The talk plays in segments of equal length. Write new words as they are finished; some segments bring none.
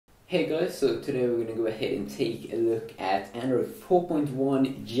Hey guys, so today we're gonna go ahead and take a look at Android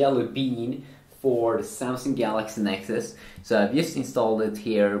 4.1 Jelly Bean for the Samsung Galaxy Nexus. So I've just installed it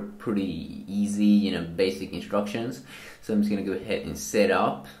here, pretty easy, basic instructions. So I'm just gonna go ahead and set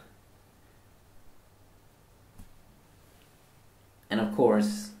up. And of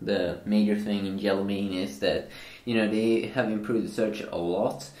course, the major thing in Jelly Bean is that, they have improved the search a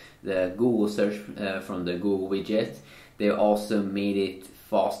lot. The Google search from the Google widget, they also made it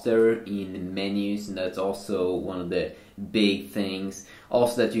faster in menus, and that's also one of the big things.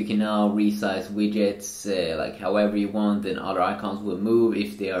 Also that you can now resize widgets like however you want, and other icons will move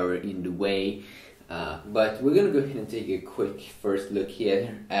if they are in the way. But we're gonna go ahead and take a quick first look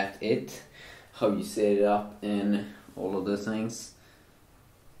here at it, how you set it up and all of those things.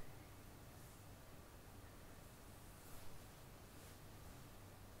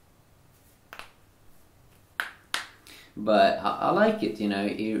 But I like it,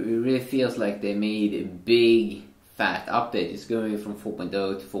 it really feels like they made a big fat update. It's going from 4.0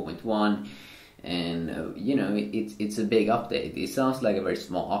 to 4.1, and it's a big update. It sounds like a very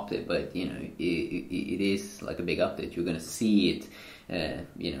small update, but it is like a big update. You're gonna see it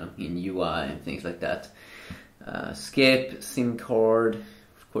in UI and things like that. Skip SIM card,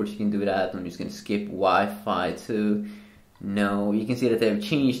 of course you can do that. I'm just gonna skip Wi-Fi too. No, you can see that they've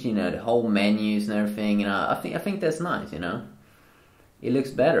changed, the whole menus and everything, and I think that's nice, It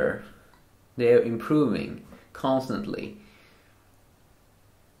looks better. They're improving constantly.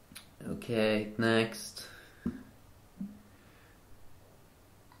 Okay, next.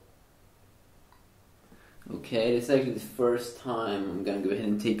 Okay, this is actually the first time I'm gonna go ahead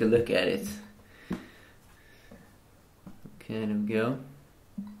and take a look at it. Okay, there we go.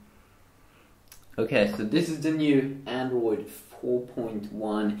 Okay, so this is the new Android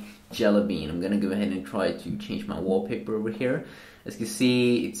 4.1 Jelly Bean. I'm gonna go ahead and try to change my wallpaper over here. As you can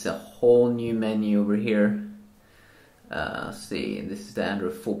see, it's a whole new menu over here. See, this is the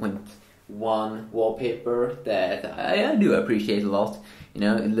Android 4.1 wallpaper that I do appreciate a lot. It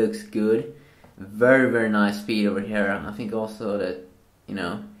looks good. Very, very nice speed over here. I think also that,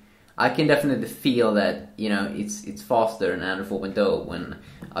 I can definitely feel that, it's faster than Android 4.0 when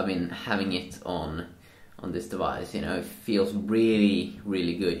I've been having it on this device. It feels really,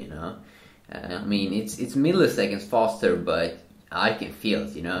 really good. I mean, it's milliseconds faster, but I can feel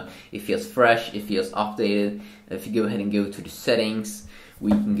it. It feels fresh. It feels updated. If you go ahead and go to the settings,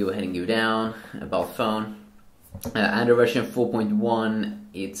 we can go ahead and go down about phone. Android version 4.1,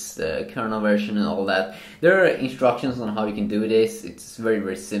 it's the kernel version and all that. There are instructions on how you can do this. It's very,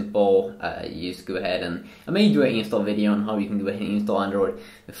 very simple. You just go ahead and I may do an install video on how you can go ahead and install Android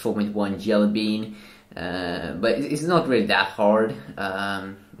 4.1 Jelly Bean. But it's not really that hard.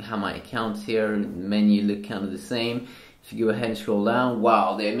 I have my accounts here. The menu look kind of the same. If you go ahead and scroll down,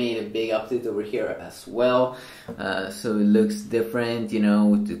 wow, they made a big update over here as well. So it looks different,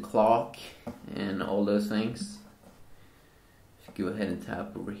 with the clock and all those things. Go ahead and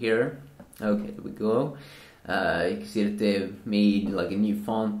tap over here. Okay, there we go. You can see that they've made like a new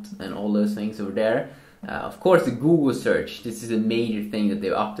font and all those things over there. Of course, the Google search. This is a major thing that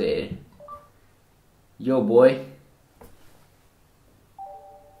they've updated. Yo, boy.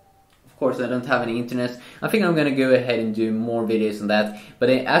 Of course, I don't have any internet. I think I'm gonna go ahead and do more videos on that. But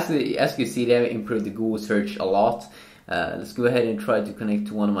as you see, they've improved the Google search a lot. Let's go ahead and try to connect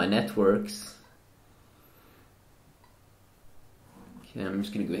to one of my networks. Okay, I'm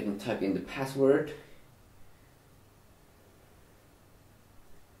just gonna go ahead and type in the password.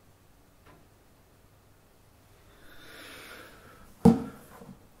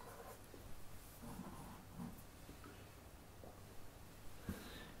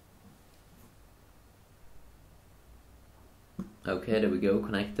 Okay, there we go,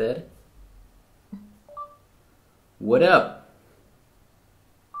 connected. What up?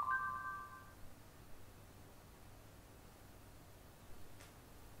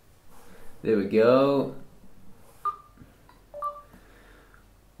 There we go.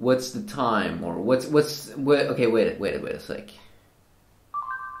 What's the time? Or okay, wait a sec.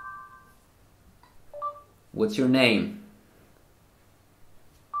 What's your name?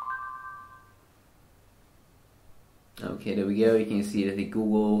 Okay, there we go. You can see that the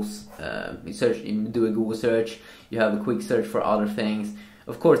Google's you do a Google search, you have a quick search for other things.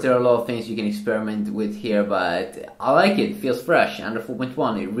 Of course, there are a lot of things you can experiment with here, but I like it. It feels fresh. Under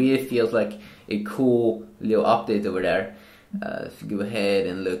 4.1, it really feels like a cool little update over there. If you go ahead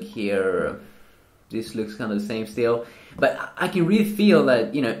and look here, this looks kind of the same still. But I can really feel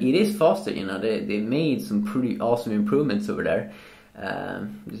that, it is faster. They made some pretty awesome improvements over there.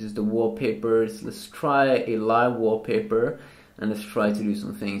 This is the wallpapers. Let's try a live wallpaper. and let's try to do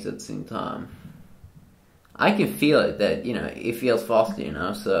some things at the same time. I can feel it, that, you know, it feels faster, you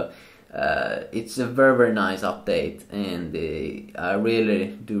know, so it's a very, very nice update, and I really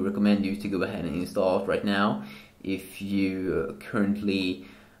do recommend you to go ahead and install it right now if you currently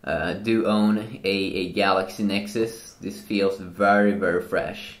do own a Galaxy Nexus. This feels very, very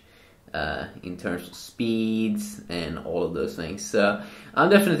fresh in terms of speeds and all of those things. So I'm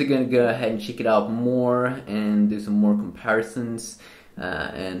definitely going to go ahead and check it out more and do some more comparisons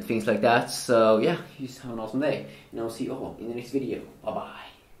and things like that. So yeah, you just have an awesome day, and I'll see you all in the next video. Bye bye.